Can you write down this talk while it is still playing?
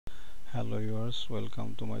Hello viewers,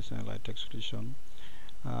 welcome to my channel itechsolution.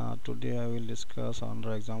 Today I will discuss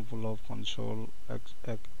another example of console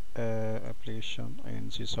application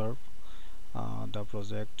in C#. The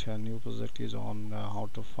new project is on how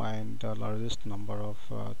to find the largest number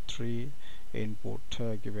of three input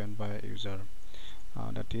given by a user.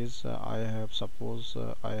 That is, I have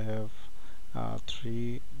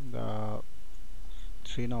three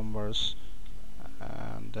three numbers,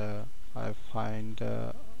 and I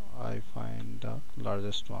find the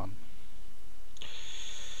largest one.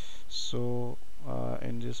 So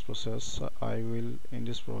in this process, in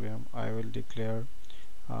this program I will declare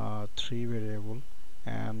three variable,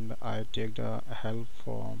 and I take the help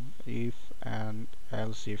from if and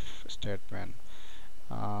else if statement.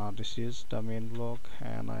 This is the main block,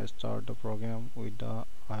 and I start the program with the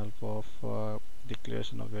help of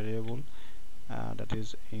declaration of variable, that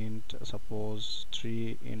is int. Suppose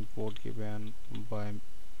three input given by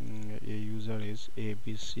a user is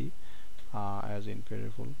ABC as in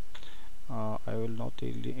variable. I will not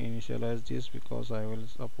initialize this because I will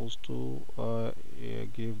supposed to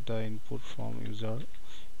give the input from user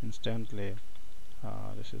instantly.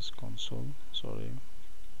 This is console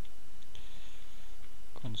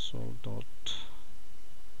dot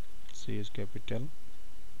C is capital,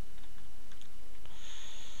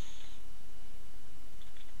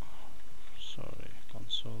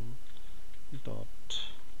 console dot,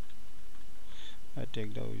 I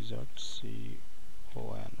take the wizard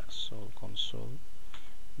CON, so console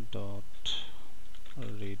dot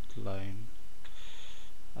read line.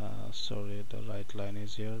 The right line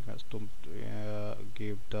is here. Has to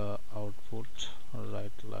give the output.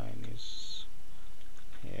 Right line is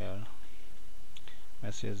here.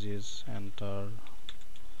 Message is enter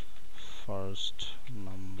first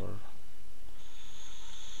number.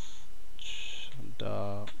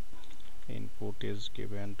 The input is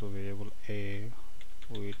given to variable A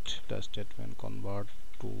with the statement convert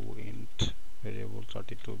to int variable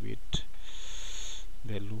 32-bit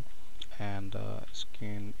value, and the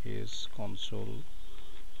skin is console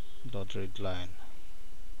dot read line.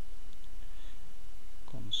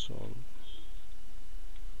 Console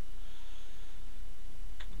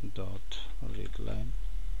dot read line,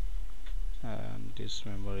 and this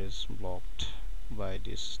member is blocked by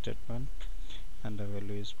this statement, and the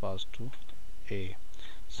value is passed to A.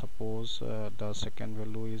 Suppose the second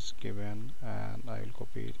value is given, and I will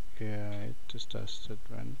copy it. This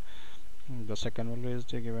statement. The second value is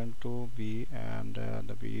given to B, and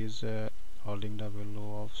the B is holding the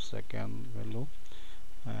value of second value,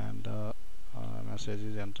 and message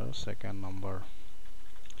is enter second number.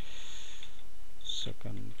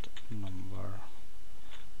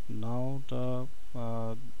 Now the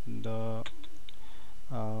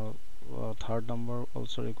third number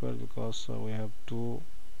also required, because we have to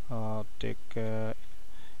take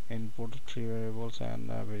input three variables and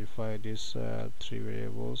verify these three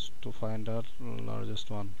variables to find the largest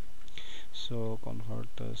one. So convert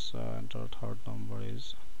this, enter third number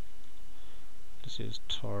is, this is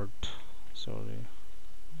third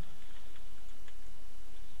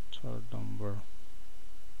number,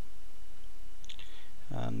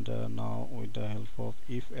 and now with the help of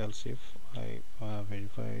if else if, I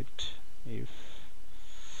verify it. If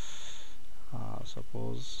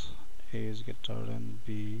suppose A is greater than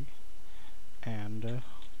B and A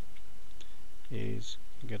is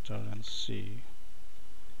greater than C,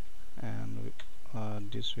 and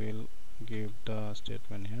this will give the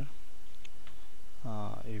statement here.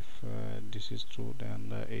 If this is true, then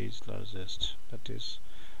the A is largest. That is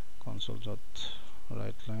console dot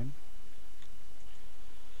right line.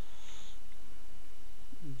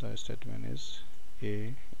 The statement is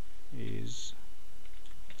A is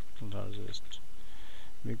largest.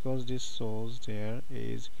 Because this shows there A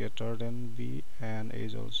is greater than B and A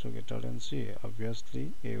is also greater than C,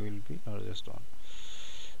 obviously A will be largest one.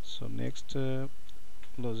 So next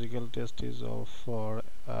logical test is of for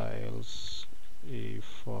else if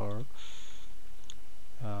for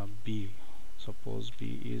B. Suppose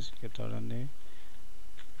B is greater than A,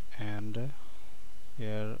 and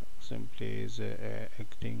here simply is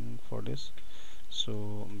acting for this,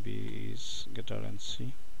 so B is greater than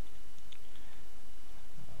C.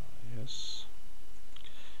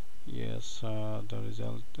 Yes, the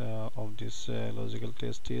result of this logical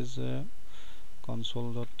test is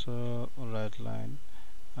console dot right line,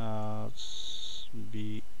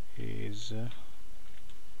 B is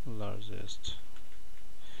largest.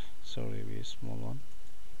 B is small one,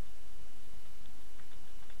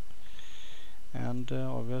 and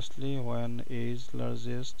obviously when A is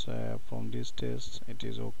largest, from this test it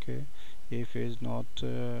is okay. if A is not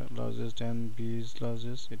largest than B is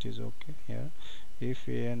largest, it is okay here. If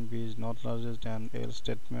A and B is not largest than else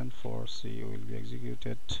statement for C will be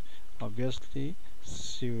executed. Obviously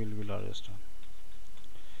C will be largest one.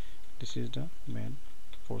 This is the main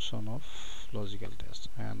portion of logical test,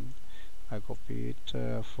 and I copy it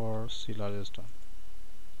for C largest one.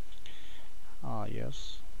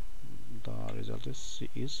 Yes, the result is C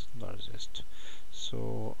is largest.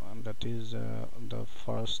 So that is the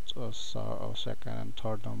first, second and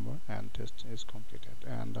third number, and test is completed.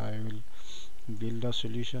 And I will build a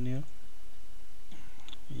solution here.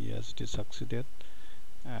 Yes, it is succeeded.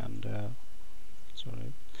 And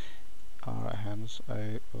sorry, hence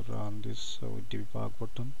I run this with debug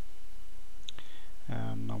button,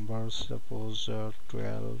 and numbers suppose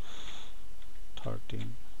 12,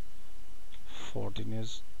 13, 14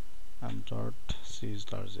 is entered. C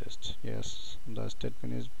is largest. Yes, the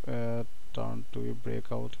statement is turned to a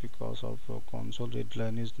breakout because of console read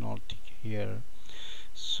line is not here.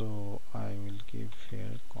 So I will give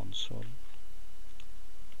here console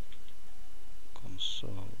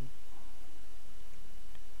sorry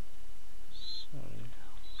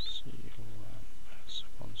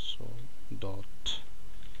console dot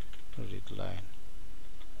read line.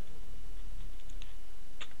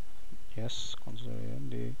 Yes, console,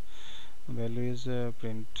 the value is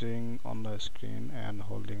printing on the screen and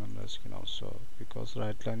holding on the screen also, because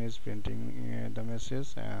right line is printing the message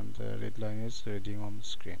and the read line is reading on the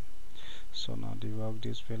screen. So now debug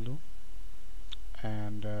this value,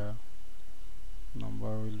 and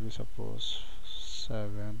number will be suppose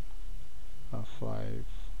 7, 5,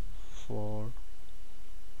 4,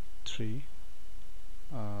 3,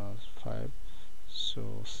 5. So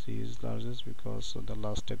C is largest because the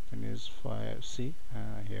last statement is 5C.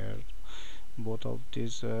 Here both of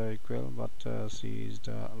these equal, but C is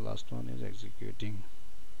the last one is executing.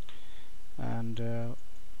 And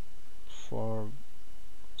for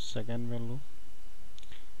second value,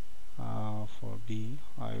 for B,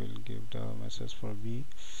 I will give the message for B.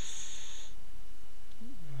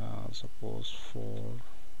 Suppose 4,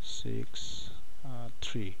 6,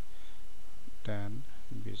 3, then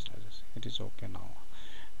B is largest. It is okay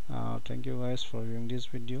now. Thank you guys for viewing this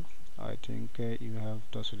video. I think you have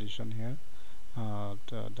the solution here.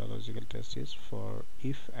 The logical test is for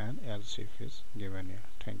if and else if is given here.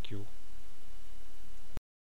 Thank you.